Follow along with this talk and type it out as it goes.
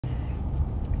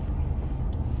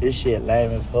This shit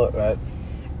lame as fuck, right?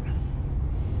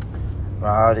 For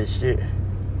all this shit,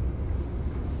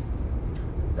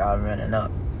 y'all running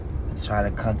up and trying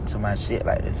to come to my shit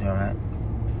like this, you know, right?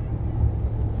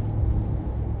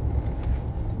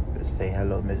 Just say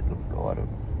hello, Mr. Florida.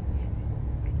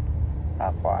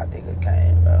 How far I think it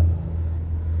came, bro.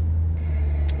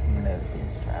 I'm never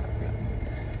just trying to feel me.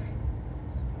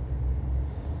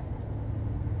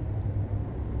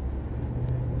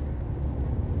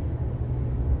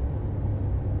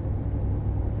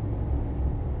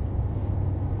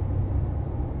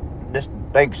 This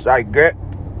thinks I get.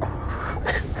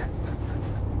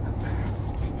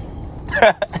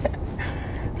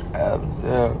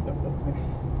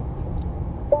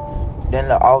 Then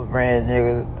the off-brand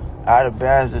niggas, out of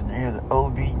bounds niggas, the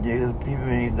OB niggas, people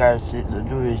ain't got shit to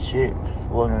do with shit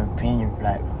for an opinion,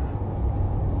 like.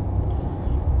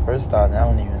 First off, I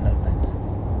don't even know nothing.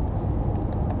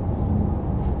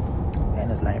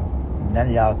 And it's like, none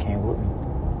of y'all came with me.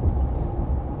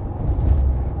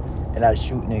 And I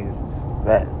shoot niggas.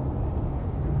 But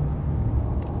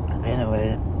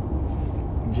anyway,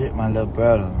 Jit my little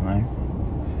brother, man.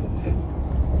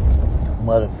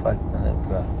 Motherfucking little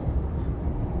brother.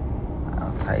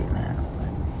 I'm tight now,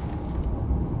 man.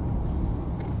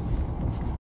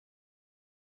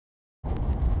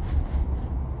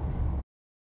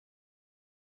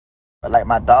 But like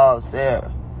my dog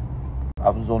said,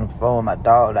 I was on the phone with my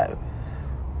dog, like,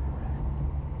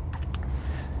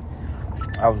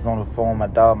 I was on the phone with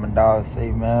my dog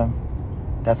say, man,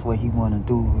 that's what he wanna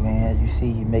do, man. You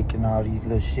see he making all these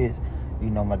little shits. You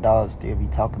know, my dog still be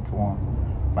talking to him.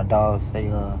 My dog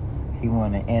say, he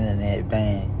want an internet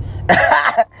bang.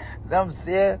 I'm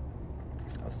serious.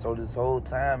 So this whole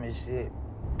time and shit,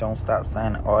 don't stop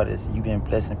signing artists. You been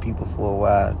blessing people for a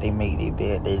while. They make their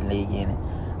bed, they lay in it.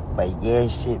 But yeah,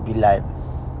 shit be like,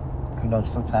 you know,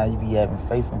 sometimes you be having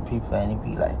faith in people and it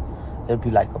be like, it'll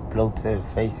be like a blow to the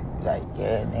face. It be like,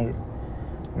 yeah, nigga. You know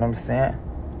what I'm saying?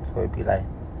 So it'd be like,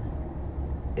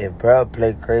 if bro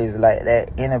play crazy like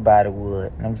that, anybody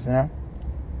would. You know what I'm saying?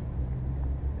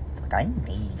 Fuck, I ain't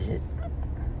need it.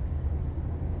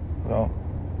 You know?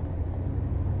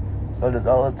 So this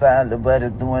whole time, the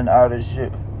buddy's doing all this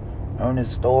shit on his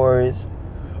stories,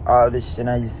 all this shit,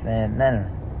 I ain't saying nothing.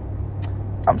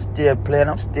 I'm still playing.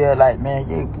 I'm still like, man,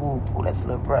 yeah, boo, that's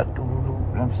little bro, do. You know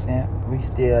what I'm saying? We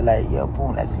still like, yeah,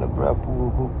 boo, that's little bro,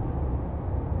 boo.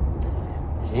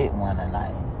 Shit wanna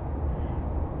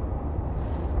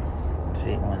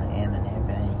internet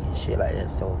bang and shit like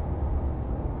that. So,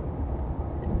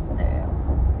 damn.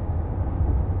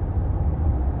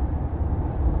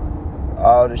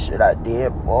 All the shit I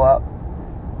did, boy.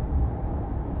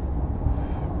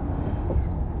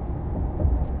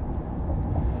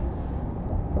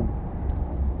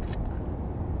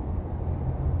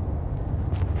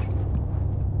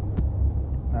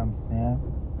 I'm saying,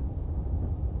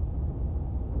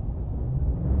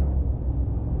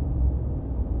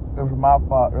 it was my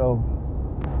fault though.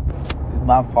 It's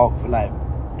my fault for like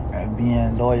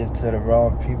being loyal to the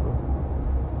wrong people.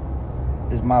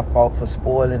 It's my fault for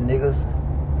spoiling niggas,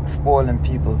 spoiling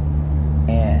people,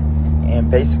 and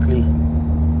basically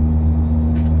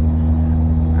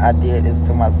I did this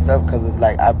to myself because it's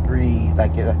like I breed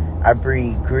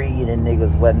greed in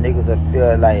niggas where niggas will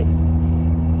feel like,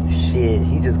 shit,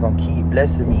 he just gonna keep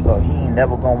blessing me, or he ain't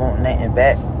never gonna want nothing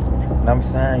back. You know what I'm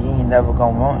saying? He ain't never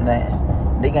gonna want nothing.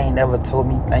 Nigga ain't never told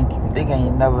me thank you. Nigga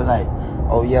ain't never like,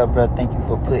 oh yeah, bro, thank you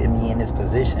for putting me in this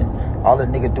position. All the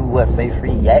nigga do was say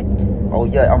free yak. Oh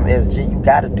yeah, I'm SG, you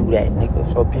gotta do that, nigga,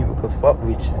 so people could fuck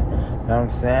with you. You know what I'm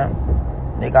saying?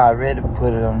 Nigga already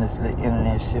put it on this little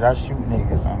internet shit. I shoot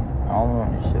niggas on it. I don't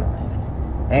want this shit on the internet.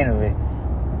 Anyway,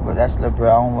 but that's little bro.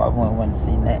 I wouldn't want to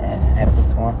see nothing happen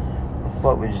to him.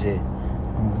 Fuck with shit. You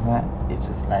know what I'm saying? It's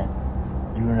just like,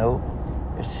 you know,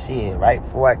 shit. Right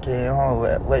before I came home,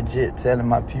 what Jit telling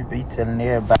my people, he telling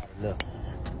everybody, look,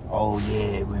 oh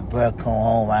yeah, when bro come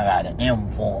home, I got an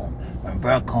M for him. When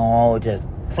bro come home, just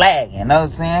flagging, you know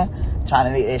what I'm saying? Trying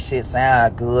to make that shit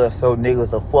sound good so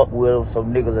niggas will fuck with him, so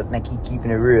niggas will think he keeping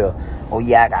it real. Oh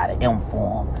yeah, I got an M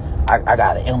for him. I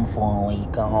got an M for him when he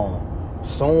come home.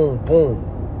 Soon, boom.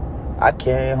 I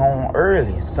came home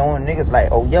early. Soon niggas like,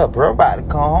 oh yeah, bro about to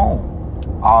come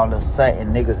home. All of a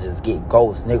sudden, niggas just get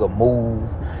ghosts. Nigga move.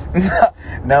 You know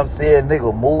what I'm saying?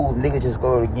 Nigga move. Nigga just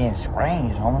go again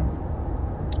strange, homie.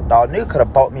 Dog, nigga could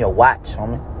have bought me a watch,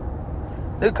 homie.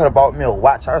 Nigga could have bought me a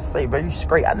watch. I say, bro, you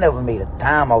straight. I never made a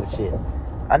dime off shit.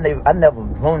 I never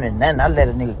ruined nothing. I let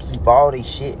a nigga keep all this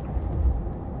shit. You know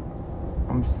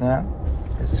what I'm saying?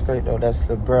 It's straight though. That's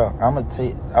the bro. I'ma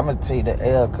take the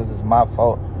L because it's my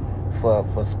fault.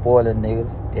 for spoiling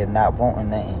niggas and not wanting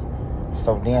nothing.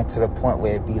 So then to the point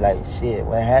where it be like, shit,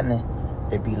 what happened?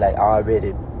 It be like I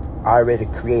already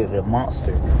created a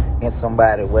monster in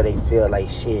somebody where they feel like,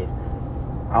 shit,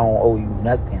 I don't owe you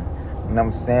nothing. You know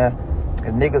what I'm saying?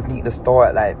 And niggas need to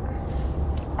start, like,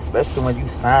 especially when you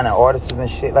signing artists and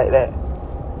shit like that.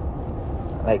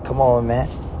 Like, come on, man.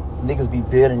 Niggas be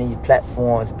building these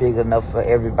platforms big enough for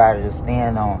everybody to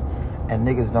stand on, and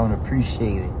niggas don't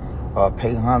appreciate it or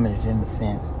pay homage in a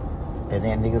sense. And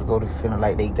then niggas go to feeling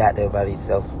like they got there by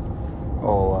themselves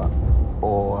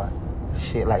or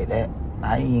shit like that.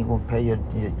 I ain't gonna pay your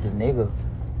nigga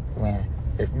when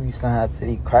if you sign to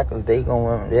these crackers, they gonna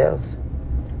want theirs.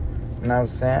 You know what I'm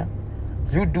saying?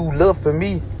 If you do love for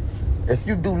me, that's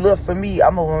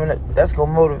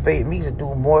gonna motivate me to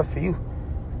do more for you.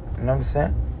 You know what I'm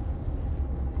saying?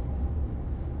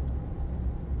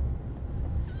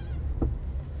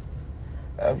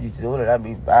 I be doing it, I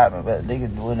be vibing, but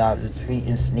niggas doing all the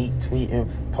tweeting, sneak tweeting,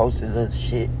 posting little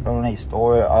shit on their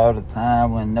story all the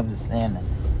time when never saying that.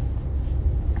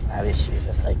 Now this shit,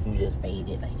 that's like you just made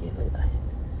it, like it look like.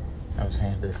 You know what I'm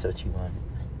saying? That's what you want.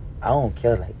 Like, I don't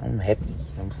care, like, I'm happy, you know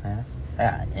what I'm saying?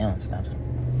 I am,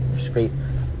 I'm straight.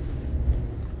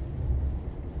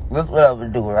 That's what I'm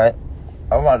gonna do, right?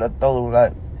 I'm about to throw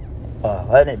like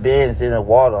 100 beds in the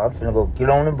water. I'm finna go get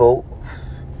on the boat.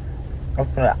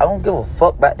 I don't give a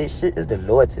fuck about this shit. It's the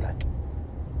loyalty, like. You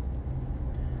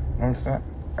know what I'm saying?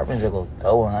 I'm finna just go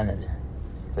throw 100.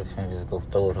 I'm finna just go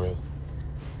throw it away.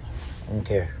 I don't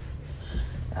care.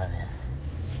 Nah, man.